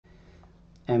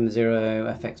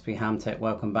M0 FXP Heltec,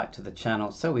 welcome back to the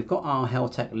channel. So we've got our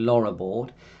Heltec LoRa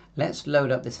board. Let's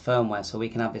load up this firmware so we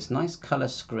can have this nice color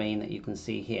screen that you can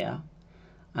see here,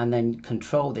 and then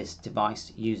control this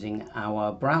device using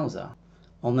our browser.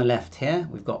 On the left here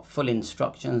we've got full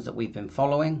instructions that we've been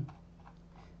following.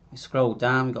 We scroll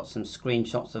down, we've got some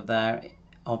screenshots of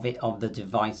the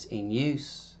device in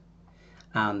use,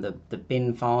 and the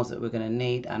bin files that we're going to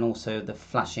need, and also the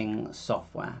flashing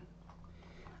software.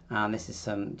 And this is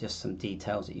just some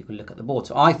details that you can look at the board.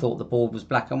 So I thought the board was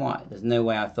black and white. There's no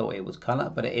way I thought it was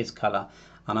color, but it is color.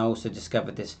 And I also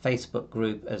discovered this Facebook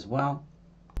group as well.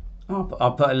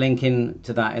 I'll put a link in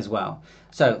to that as well.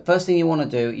 So first thing you want to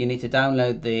do, you need to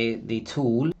download the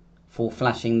tool for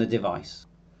flashing the device,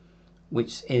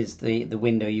 which is the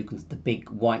window the big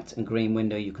white and green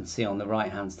window you can see on the right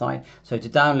hand side. So to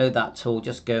download that tool,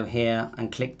 just go here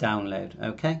and click download.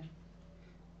 Okay,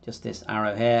 just this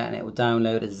arrow here, and it will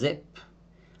download a zip,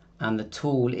 and the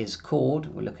tool is called,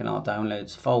 we're looking at our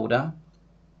downloads folder,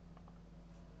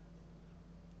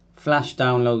 Flash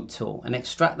Download Tool, and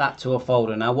extract that to a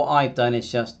folder. Now what I've done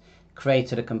is just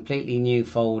created a completely new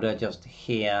folder just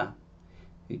here.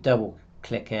 If you double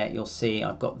click it, you'll see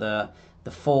I've got the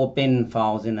 4 bin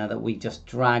files in there that we just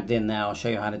dragged in there. I'll show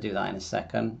you how to do that in a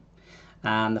second.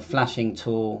 And the flashing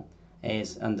tool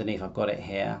is underneath, I've got it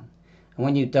here. And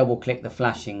when you double click the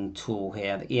flashing tool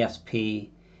here, the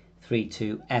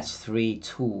ESP32S3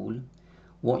 tool,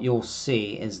 what you'll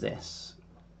see is this.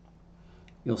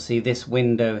 You'll see this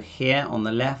window here on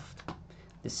the left,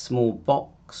 this small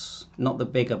box, not the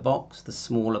bigger box, the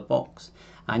smaller box,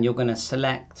 and you're going to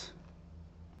select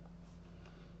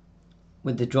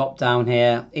with the drop down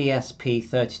here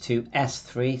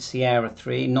ESP32S3, Sierra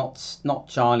 3, not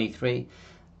Charlie 3,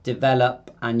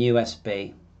 develop and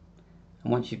USB.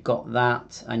 And once you've got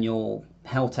that and your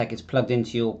Heltec is plugged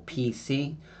into your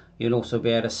PC, you'll also be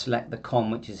able to select the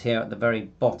COM, which is here at the very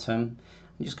bottom.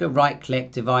 And just go right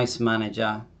click Device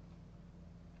Manager,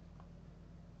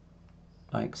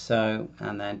 like so,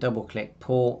 and then double click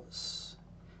Ports.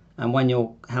 And when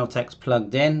your Heltec's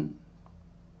plugged in,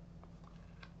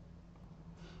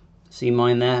 see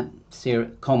mine there,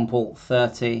 COM port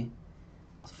 30.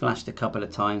 It's flashed a couple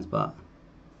of times, but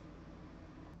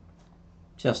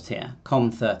just here,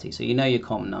 COM 30, so you know your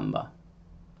COM number.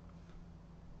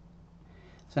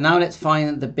 So now let's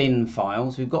find the bin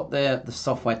files. We've got the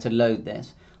software to load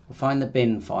this. We'll find the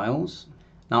bin files.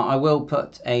 Now I will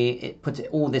put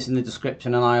all this in the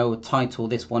description, and I will title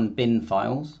this one bin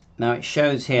files. Now it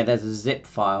shows here there's a zip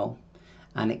file,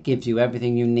 and it gives you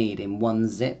everything you need in one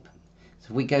zip. So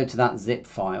if we go to that zip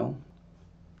file,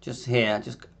 just here,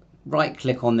 just right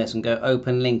click on this and go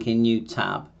open link in new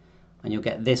tab, and you'll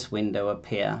get this window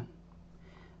appear.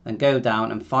 Then go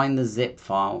down and find the zip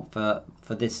file for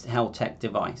this Heltec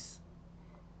device.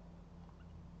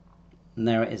 And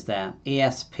there it is there,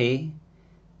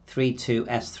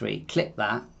 ESP32S3. Click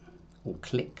that,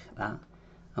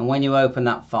 and when you open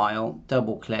that file,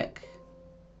 double click,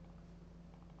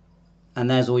 and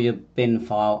there's all your bin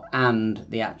file and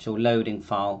the actual loading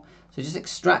file. So just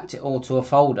extract it all to a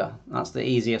folder. That's the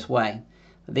easiest way.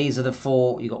 But these are the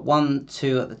 4. You've got 1,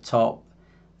 2 at the top,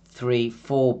 3,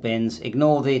 4 bins.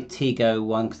 Ignore the Tigo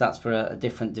one because that's for a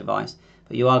different device.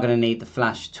 But you are going to need the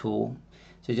flash tool.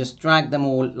 So just drag them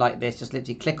all like this. Just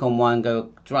literally click on one, go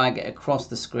drag it across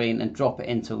the screen and drop it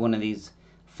into one of these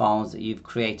files that you've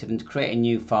created. And to create a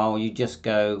new file, you just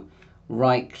go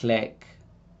right click,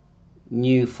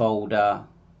 new folder.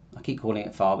 I keep calling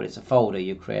it file, but it's a folder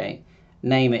you create.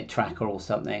 Name it tracker or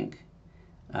something,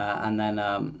 and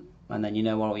then you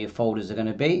know what all your folders are going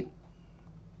to be.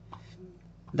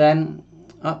 Then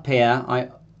up here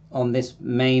on this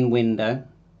main window,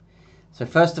 so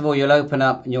first of all you'll open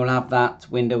up and you'll have that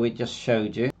window we just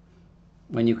showed you.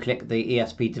 When you click the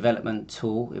ESP development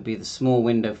tool, it'll be the small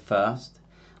window first.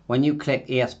 When you click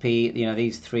ESP,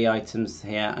 these 3 items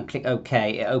here, and click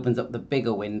OK, it opens up the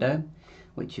bigger window,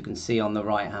 which you can see on the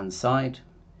right hand side.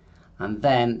 And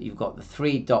then you've got the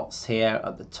 3 dots here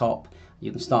at the top. You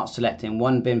can start selecting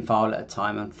one bin file at a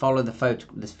time, and follow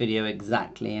this video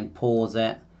exactly and pause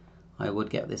it. I would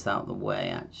get this out of the way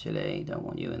actually, don't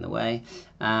want you in the way.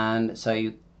 And so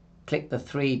you click the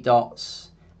 3 dots,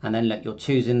 and then look, you're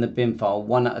choosing the bin file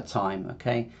one at a time,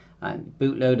 okay? And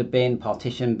bootloader bin,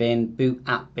 partition bin, boot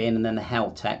app bin, and then the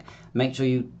Heltec. Make sure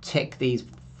you tick these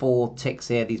 4 ticks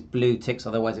here, these blue ticks,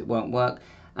 otherwise it won't work.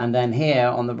 And then here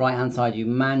on the right hand side you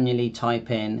manually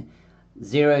type in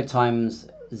 0 times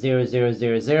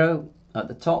 0000 at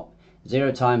the top,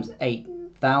 0 times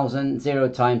 8000, 0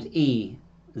 times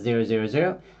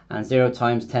E000, and 0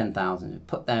 times 10,000.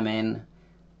 Put them in,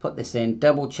 put this in,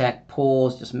 double check,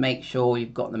 pause, just make sure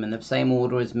you've got them in the same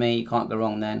order as me, you can't go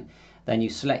wrong then. Then you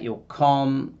select your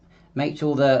COM, make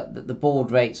sure the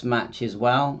baud rates match as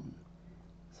well.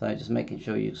 So just making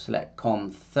sure you select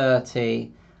COM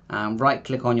 30 and right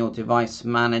click on your device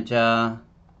manager. I'll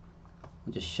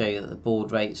just show you that the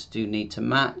baud rates do need to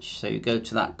match. So you go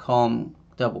to that COM,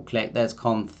 double click, there's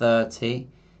COM 30,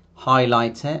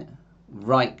 highlight it,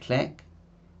 right click,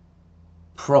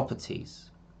 properties,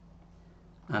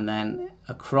 and then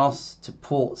across to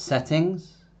port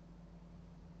settings,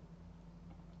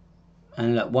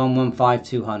 and look,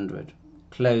 115200,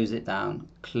 close it down,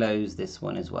 close this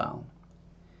one as well.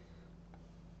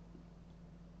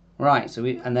 Right, so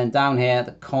and then down here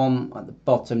the COM at the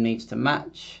bottom needs to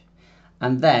match,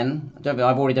 and then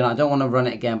I've already done it, I don't want to run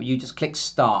it again, but you just click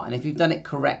start, and if you've done it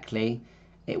correctly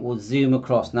it will zoom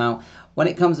across. Now when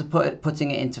it comes to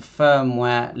putting it into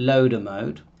firmware loader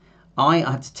mode, I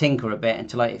had to tinker a bit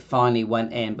until it finally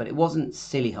went in, but it wasn't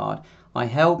silly hard. I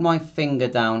held my finger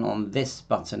down on this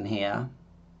button here,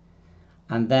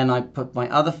 and then I put my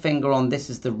other finger on, this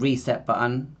is the reset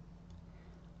button,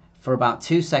 for about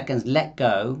 2 seconds, let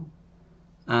go,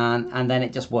 and then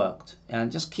it just worked.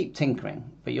 And just keep tinkering,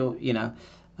 but it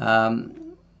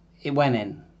went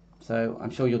in, so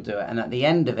I'm sure you'll do it. And at the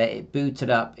end of it, it booted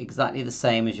up exactly the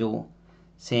same as you're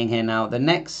seeing here now. The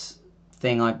next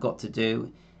thing I've got to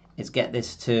do is get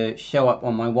this to show up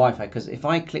on my Wi-Fi, because if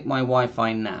I click my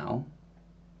Wi-Fi now,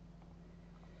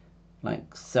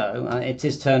 like so, it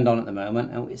is turned on at the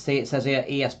moment, and see it says here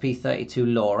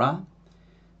ESP32 LoRa.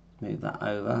 Move that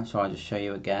over, so I'll just show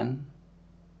you again.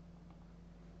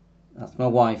 That's my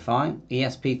Wi-Fi,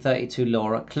 ESP32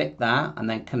 LoRa. Click that and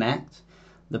then connect.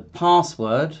 The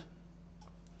password,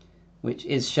 which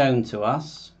is shown to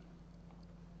us,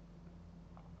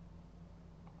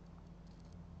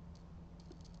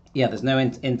 yeah, there's no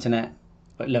internet,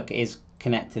 but look, it is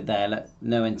connected there. Look,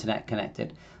 no internet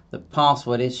connected. The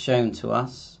password is shown to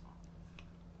us.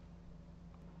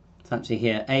 It's actually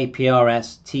here,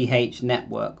 APRS-TH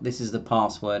network. This is the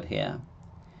password here.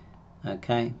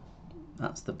 Okay,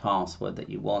 that's the password that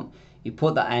you want. You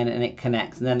put that in and it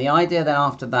connects. And then the idea then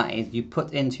after that is you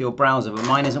put into your browser, but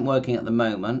mine isn't working at the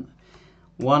moment,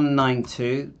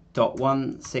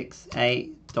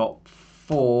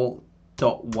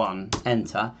 192.168.4.1,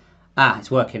 enter.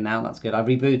 It's working now, that's good. I've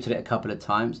rebooted it a couple of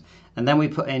times. And then we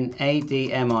put in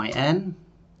ADMIN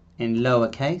in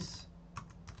lowercase,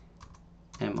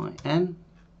 MIN,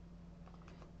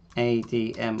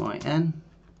 ADMIN,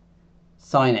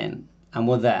 sign in, and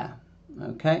we're there.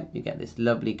 Okay, you get this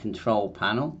lovely control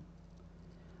panel.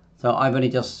 So I've only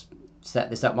just set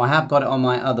this up. I have got it on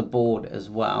my other board as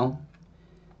well.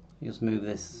 Just move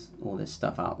all this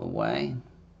stuff out of the way.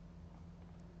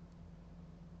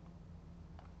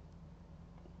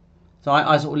 So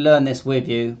I sort of learned this with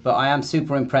you, but I am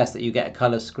super impressed that you get a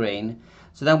color screen.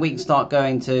 So then we can start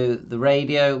going to the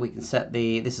radio. We can set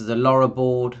this is a LoRa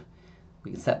board. We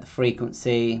can set the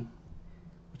frequency,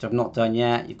 which I've not done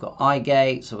yet. You've got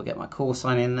iGate, so we'll get my call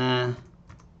sign in there.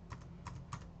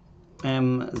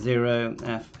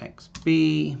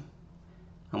 M0FXB,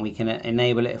 and we can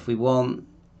enable it if we want.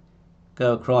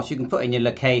 Go across. You can put in your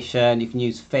location. You can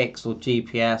use fixed or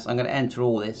GPS. I'm going to enter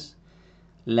all this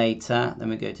later. Then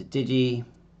we go to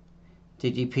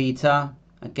Digipeater,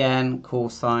 again call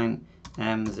sign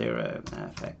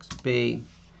M0FXB.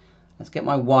 Let's get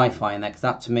my Wi-Fi in there, because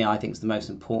that to me I think is the most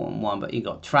important one. But you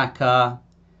got tracker.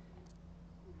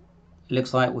 It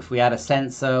looks like if we add a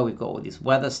sensor, we've got all this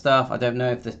weather stuff. I don't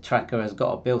know if the tracker has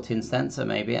got a built-in sensor.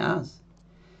 Maybe it has.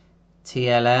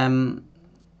 TLM.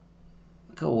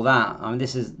 Look at all that. I mean,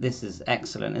 this is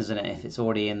excellent, isn't it? If it's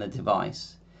already in the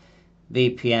device.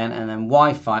 VPN, and then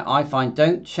Wi-Fi. I find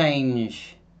don't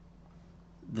change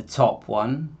the top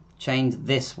one, change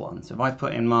this one. So if I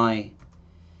put in my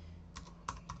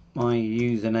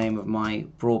username of my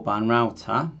broadband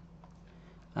router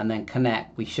and then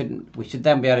connect, we should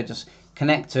then be able to just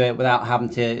connect to it without having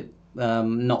to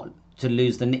not to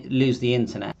lose the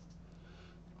internet.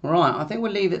 Right, I think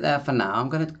we'll leave it there for now.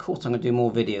 Of course I'm gonna do more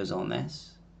videos on this.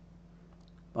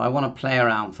 But I want to play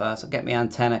around first. I'll get my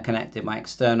antenna connected, my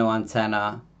external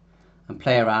antenna, and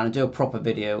play around and do a proper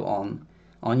video on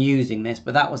using this.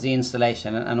 But that was the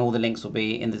installation, and all the links will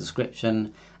be in the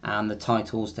description and the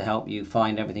titles to help you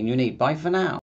find everything you need. Bye for now.